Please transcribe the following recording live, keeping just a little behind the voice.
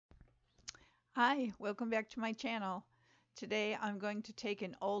Hi, welcome back to my channel. Today I'm going to take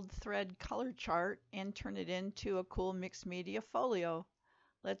an old thread color chart and turn it into a cool mixed media folio.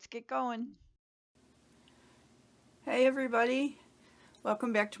 Let's get going. Hey everybody,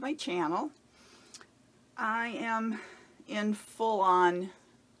 welcome back to my channel. I am in full-on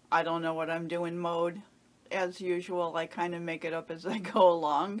I don't know what I'm doing mode. As usual, I kind of make it up as I go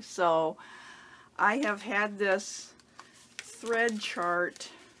along. So I have had this thread chart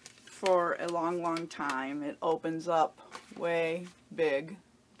for a long time. It opens up way big,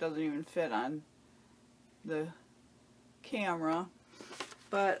 doesn't even fit on the camera,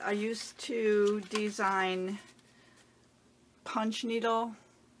 but I used to design punch needle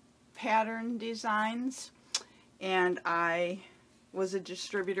pattern designs, and I was a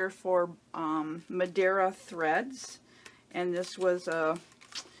distributor for Madeira threads, and this was a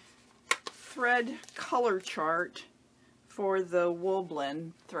thread color chart for the wool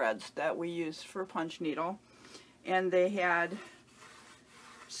blend threads that we use for punch needle. And they had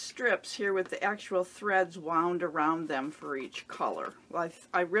strips here with the actual threads wound around them for each color. Well,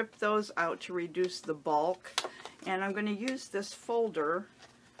 I ripped those out to reduce the bulk, and I'm going to use this folder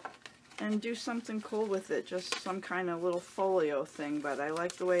and do something cool with it, just some kind of little folio thing. But I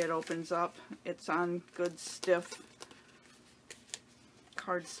like the way it opens up. It's on good stiff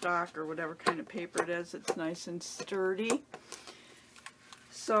cardstock or whatever kind of paper it is. It's nice and sturdy.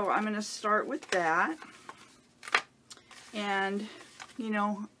 So I'm going to start with that, and you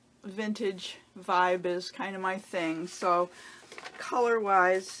know, vintage vibe is kind of my thing. So color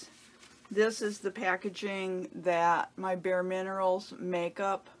wise, this is the packaging that my Bare Minerals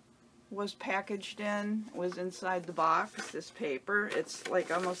makeup was packaged in, was inside the box. This paper, it's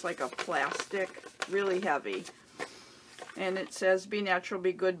like almost like a plastic, really heavy, and it says be natural,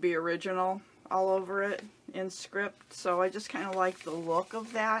 be good, be original all over it in script. So I just kind of like the look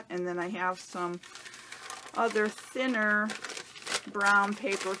of that. And then I have some other thinner brown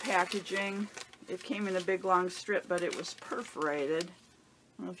paper packaging. It came in a big long strip, but it was perforated. I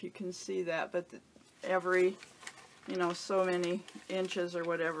don't know if you can see that, but every, you know, so many inches or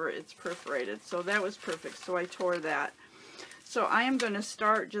whatever, it's perforated. So that was perfect. So I tore that. So I am going to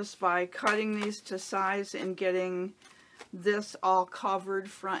start just by cutting these to size and getting this all covered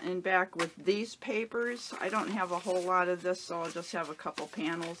front and back with these papers. I don't have a whole lot of this, so I'll just have a couple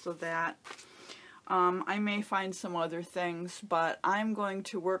panels of that. I may find some other things, but I'm going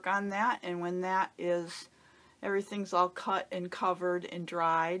to work on that, and when that is, everything's all cut and covered and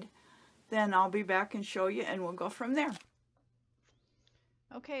dried, then I'll be back and show you, and we'll go from there.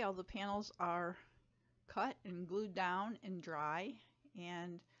 Okay, all the panels are cut and glued down and dry,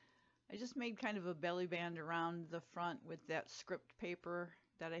 and I just made kind of a belly band around the front with that script paper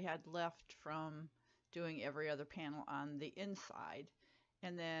that I had left from doing every other panel on the inside.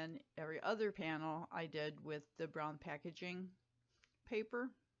 And then every other panel I did with the brown packaging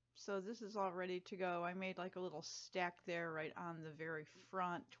paper. So this is all ready to go. I made like a little stack there right on the very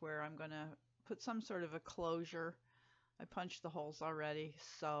front where I'm going to put some sort of a closure. I punched the holes already,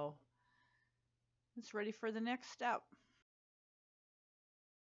 so it's ready for the next step.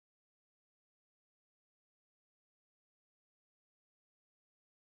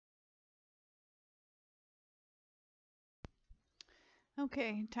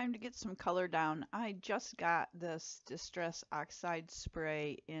 Okay, time to get some color down. I just got this Distress Oxide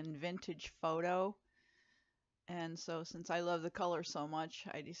spray in Vintage Photo, and so since I love the color so much,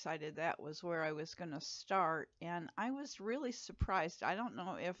 I decided that was where I was going to start, and I was really surprised. I don't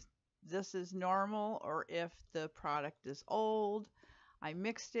know if this is normal or if the product is old. I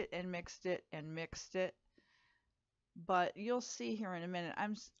mixed it and mixed it and mixed it, but you'll see here in a minute.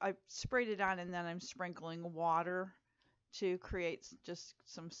 I sprayed it on, and then I'm sprinkling water to create just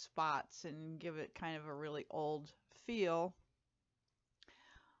some spots and give it kind of a really old feel.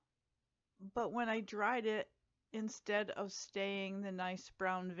 But when I dried it, instead of staying the nice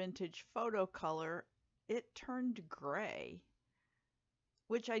brown vintage photo color, it turned gray,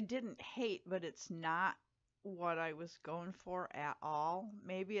 which I didn't hate, but it's not what I was going for at all.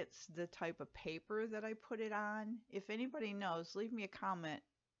 Maybe it's the type of paper that I put it on. If anybody knows, leave me a comment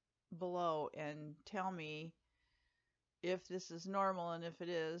below and tell me if this is normal, and if it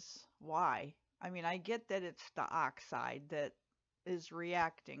is, why. I mean, I get that it's the oxide that is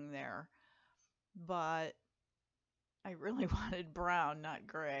reacting there, but I really wanted brown, not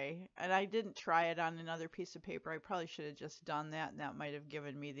gray. And I didn't try it on another piece of paper. I probably should have just done that, and that might have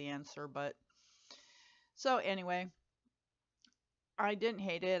given me the answer. But so anyway, I didn't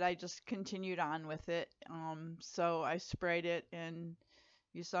hate it. I just continued on with it. So I sprayed it and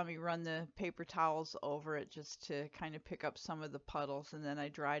You saw me run the paper towels over it just to kind of pick up some of the puddles, and then I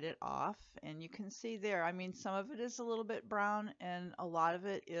dried it off. And you can see there, I mean, some of it is a little bit brown and a lot of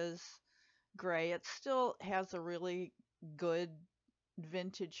it is gray. It still has a really good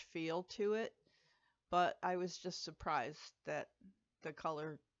vintage feel to it, but I was just surprised that the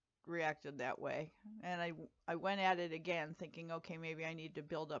color reacted that way. And I went at it again thinking, okay, maybe I need to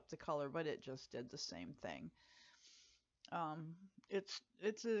build up the color, but it just did the same thing. Um,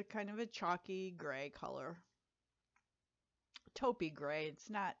 it's a kind of a chalky gray color, taupey gray. It's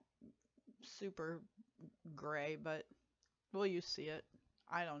not super gray, but will you see it?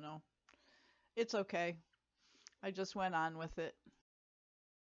 I don't know. It's okay. I just went on with it.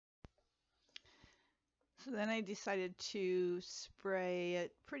 So then I decided to spray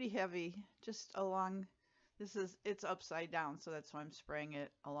it pretty heavy, just along, it's upside down, so that's why I'm spraying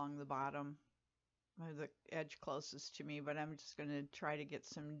it along the bottom, or the edge closest to me, but I'm just going to try to get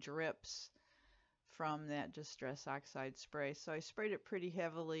some drips from that Distress Oxide spray. So I sprayed it pretty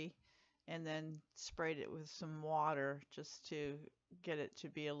heavily and then sprayed it with some water just to get it to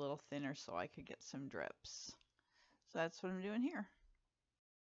be a little thinner so I could get some drips. So that's what I'm doing here.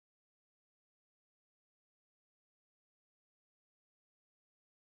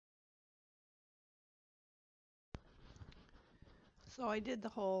 So I did the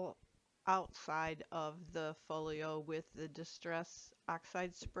whole outside of the folio with the Distress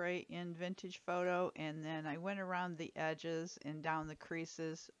Oxide spray in Vintage Photo, and then I went around the edges and down the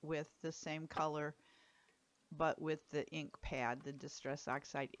creases with the same color, but with the ink pad, the Distress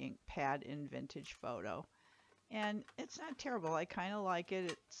Oxide ink pad in Vintage Photo. And it's not terrible. I kind of like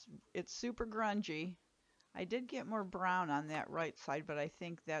it. It's super grungy. I did get more brown on that right side, but I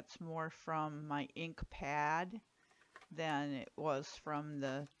think that's more from my ink pad than it was from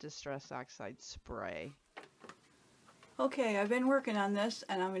the Distress Oxide spray. Okay, I've been working on this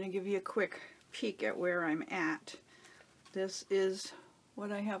and I'm going to give you a quick peek at where I'm at. This is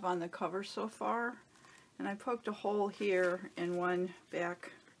what I have on the cover so far, and I poked a hole here and one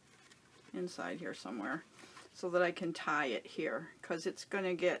back inside here somewhere so that I can tie it here, because it's going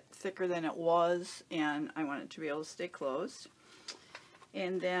to get thicker than it was and I want it to be able to stay closed.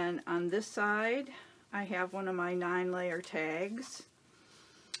 And then on this side I have one of my 9-layer tags,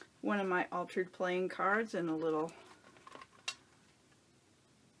 one of my altered playing cards, and a little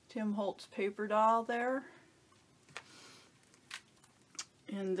Tim Holtz paper doll there.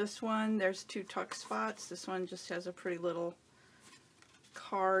 In this one there's 2 tuck spots. This one just has a pretty little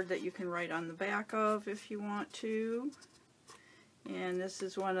card that you can write on the back of if you want to. And this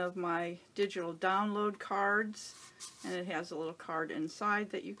is one of my digital download cards, and it has a little card inside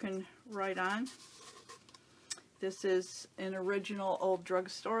that you can write on. This is an original old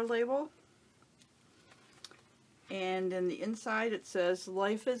drugstore label, and in the inside it says,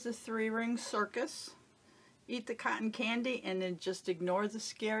 "Life is a 3-ring circus. Eat the cotton candy and then just ignore the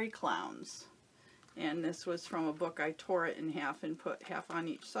scary clowns." And this was from a book. I tore it in half and put half on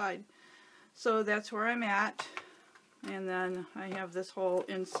each side. So that's where I'm at. And then I have this whole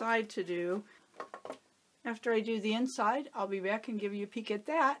inside to do. After I do the inside, I'll be back and give you a peek at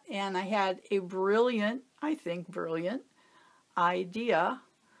that. And I had a brilliant, I think brilliant, idea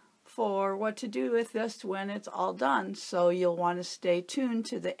for what to do with this when it's all done. So you'll want to stay tuned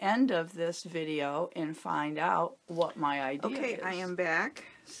to the end of this video and find out what my idea is. Okay, I am back.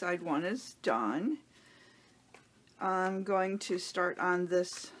 Side 1 is done. I'm going to start on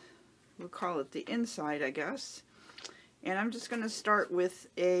this, we'll call it the inside, I guess. And I'm just going to start with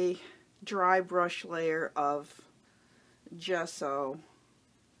a dry brush layer of gesso,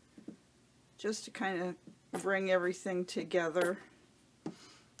 just to kind of bring everything together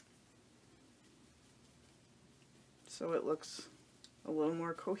so it looks a little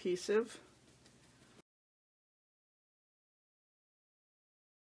more cohesive.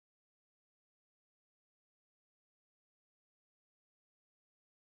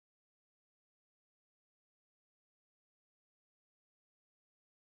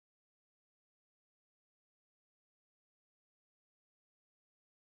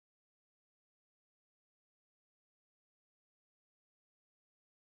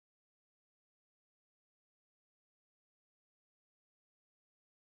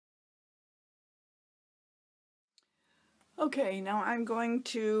 Okay, now I'm going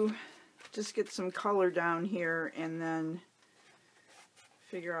to just get some color down here and then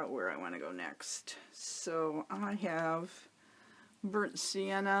figure out where I want to go next. So I have burnt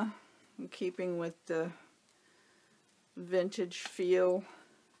sienna, in keeping with the vintage feel.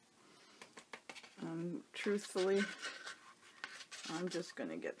 Truthfully, I'm just going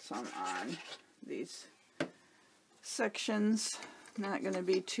to get some on these sections Not going to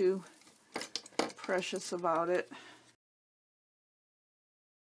be too precious about it.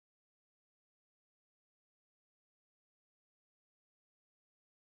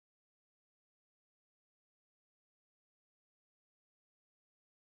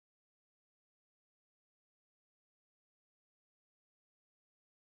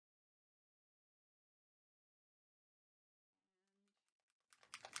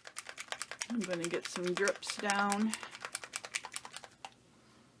 I'm going to get some drips down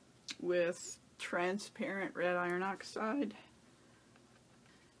with transparent red iron oxide.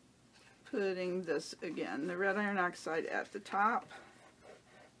 Putting this again, the red iron oxide at the top.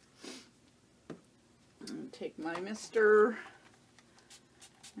 And take my mister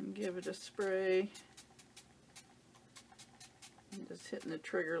and give it a spray. I'm just hitting the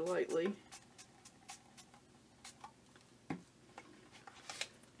trigger lightly.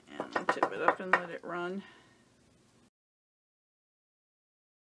 Tip it up and let it run.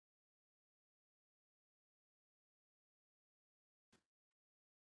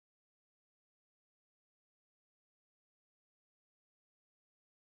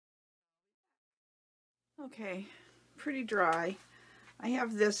 Okay, pretty dry. I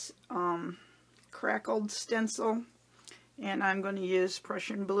have this crackled stencil, and I'm going to use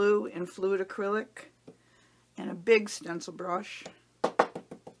Prussian blue and fluid acrylic and a big stencil brush.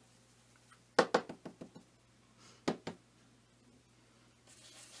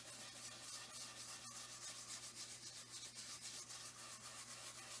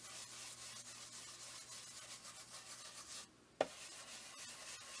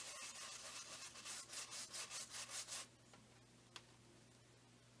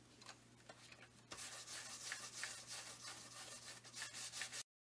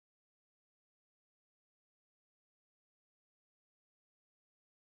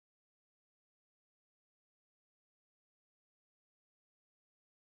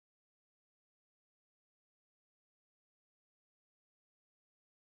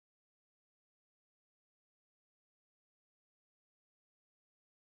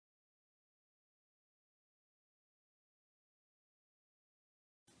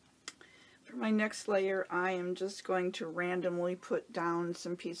 For my next layer, I am just going to randomly put down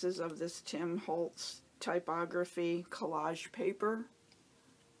some pieces of this Tim Holtz typography collage paper.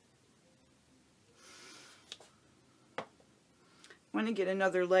 I want to get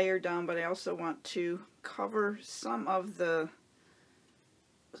another layer down, but I also want to cover some of the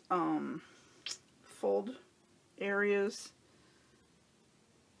fold areas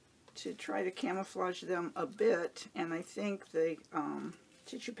to try to camouflage them a bit, and I think the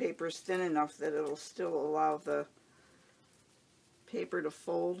tissue paper is thin enough that it'll still allow the paper to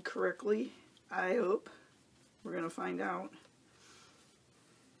fold correctly. I hope. We're going to find out.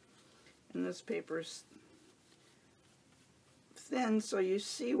 And this paper's thin, so you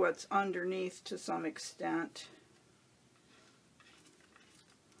see what's underneath to some extent,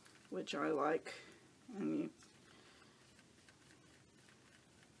 which I like. And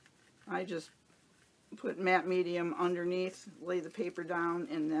I just put matte medium underneath, lay the paper down,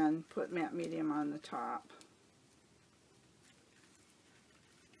 and then put matte medium on the top.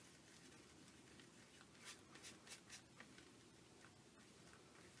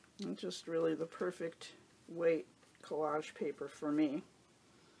 And just really the perfect weight collage paper for me.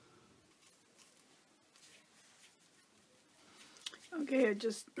 Okay, I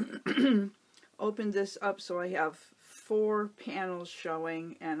just opened this up so I have 4 panels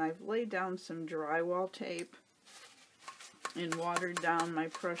showing, and I've laid down some drywall tape and watered down my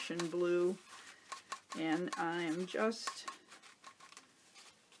Prussian blue, and I am just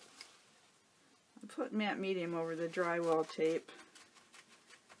put matte medium over the drywall tape.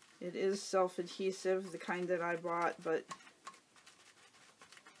 It is self-adhesive, the kind that I bought, but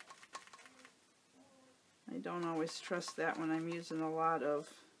I don't always trust that when I'm using a lot of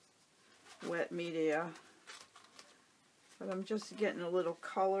wet media. But I'm just getting a little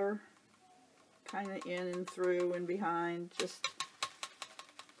color kind of in and through and behind, just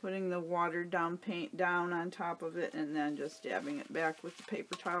putting the watered down paint down on top of it and then just dabbing it back with the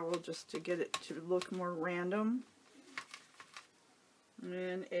paper towel just to get it to look more random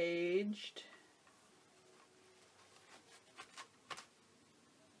and aged.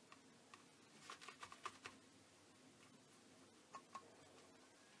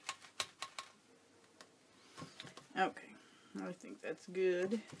 Okay, I think that's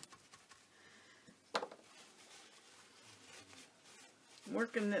good.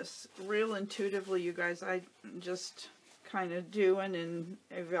 Working this real intuitively, you guys. I just kind of doing and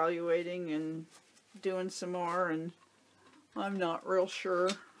evaluating and doing some more, and I'm not real sure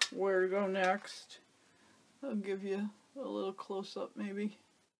where to go next. I'll give you A little close up maybe.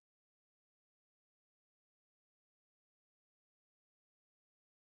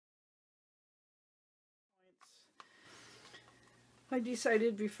 I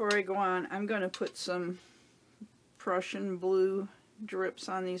decided before I go on, I'm going to put some Prussian blue drips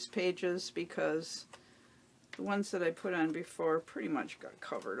on these pages because the ones that I put on before pretty much got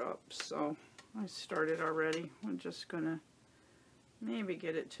covered up. So I started already. I'm just going to maybe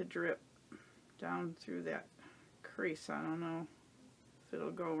get it to drip down through that crease. I don't know if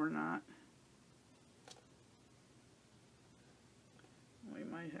it'll go or not. We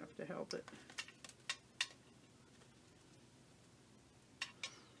might have to help it.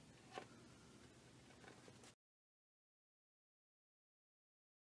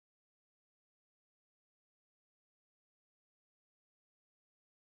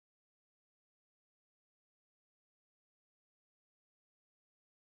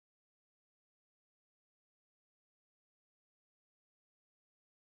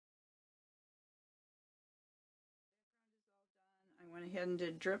 I went ahead and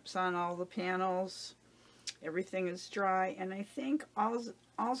did drips on all the panels. Everything is dry, and I think all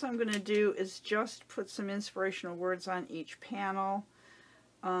I'm going to do is just put some inspirational words on each panel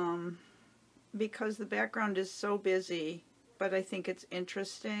because the background is so busy, but I think it's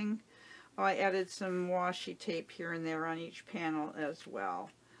interesting. Oh, I added some washi tape here and there on each panel as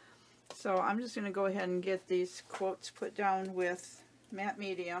well. So I'm just going to go ahead and get these quotes put down with matte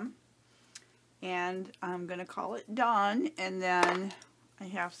medium, and I'm going to call it done, and then I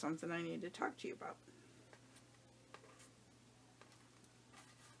have something I need to talk to you about.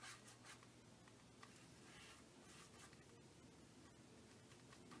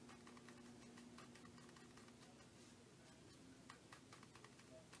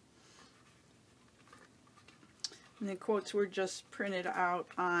 And the quotes were just printed out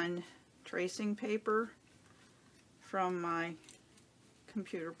on tracing paper from my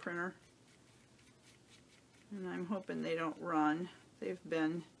computer printer. And I'm hoping they don't run. They've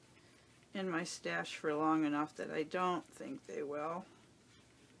been in my stash for long enough that I don't think they will.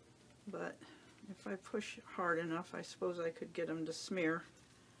 But if I push hard enough, I suppose I could get them to smear.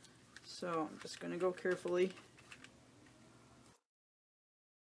 So I'm just going to go carefully.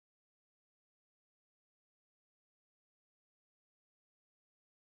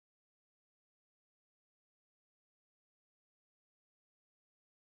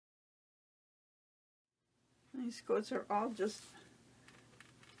 These quotes are all just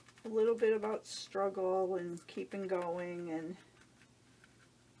a little bit about struggle and keeping going and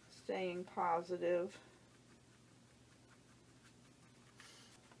staying positive.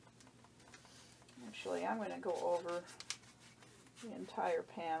 Actually, I'm going to go over the entire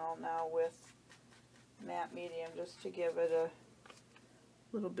panel now with matte medium just to give it a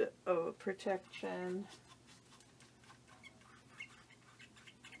little bit of a protection.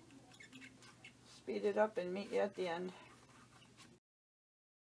 Speed it up and meet you at the end.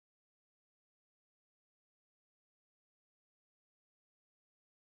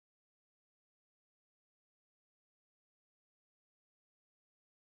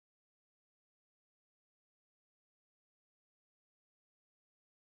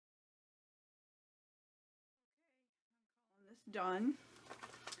 This done.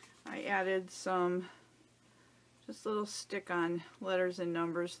 I added some just little stick-on letters and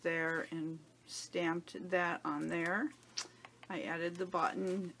numbers there and stamped that on there. I added the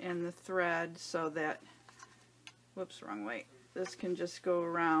button and the thread so that, whoops, wrong way, this can just go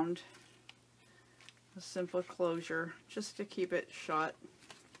around a simple closure just to keep it shut.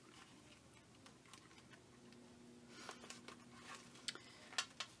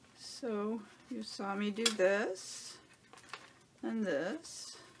 So you saw me do this and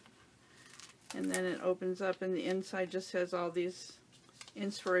this, and then it opens up and the inside just has all these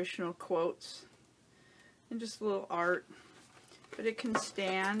inspirational quotes and just a little art. But it can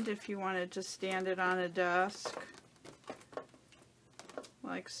stand if you wanted to stand it on a desk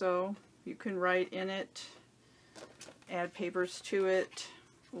like so. You can write in it, add papers to it,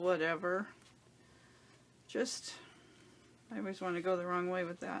 whatever. Just, I always want to go the wrong way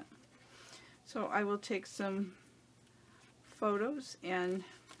with that. So I will take some photos and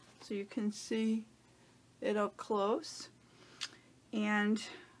so you can see it up close. And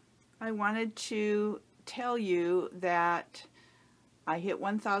I wanted to tell you that I hit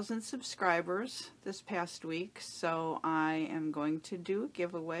 1,000 subscribers this past week, so I am going to do a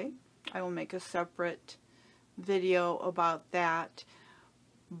giveaway. I will make a separate video about that,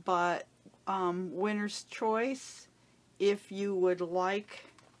 but winner's choice, if you would like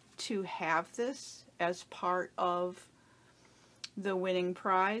to have this as part of the winning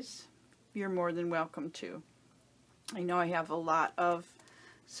prize, you're more than welcome to. I know I have a lot of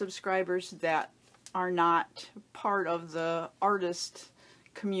subscribers that are not part of the artist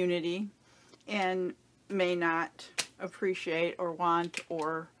community and may not appreciate or want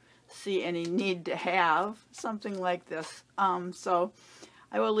or see any need to have something like this. So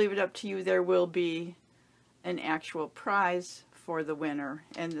I will leave it up to you. There will be an actual prize for the winner,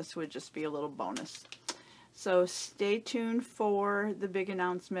 and this would just be a little bonus. So stay tuned for the big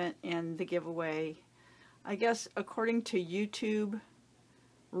announcement and the giveaway. I guess according to YouTube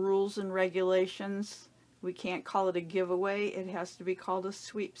rules and regulations, we can't call it a giveaway. It has to be called a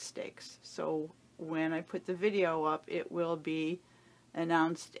sweepstakes. So when I put the video up, it will be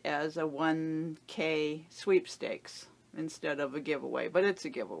announced as a 1K sweepstakes instead of a giveaway. But it's a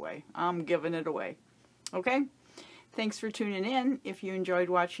giveaway. I'm giving it away. Okay? Thanks for tuning in. If you enjoyed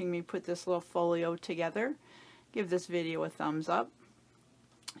watching me put this little folio together, give this video a thumbs up.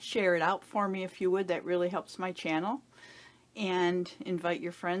 Share it out for me if you would. That really helps my channel. And invite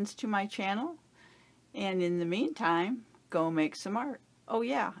your friends to my channel. And in the meantime, go make some art. Oh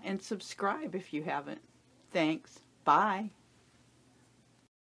yeah, and subscribe if you haven't. Thanks. Bye.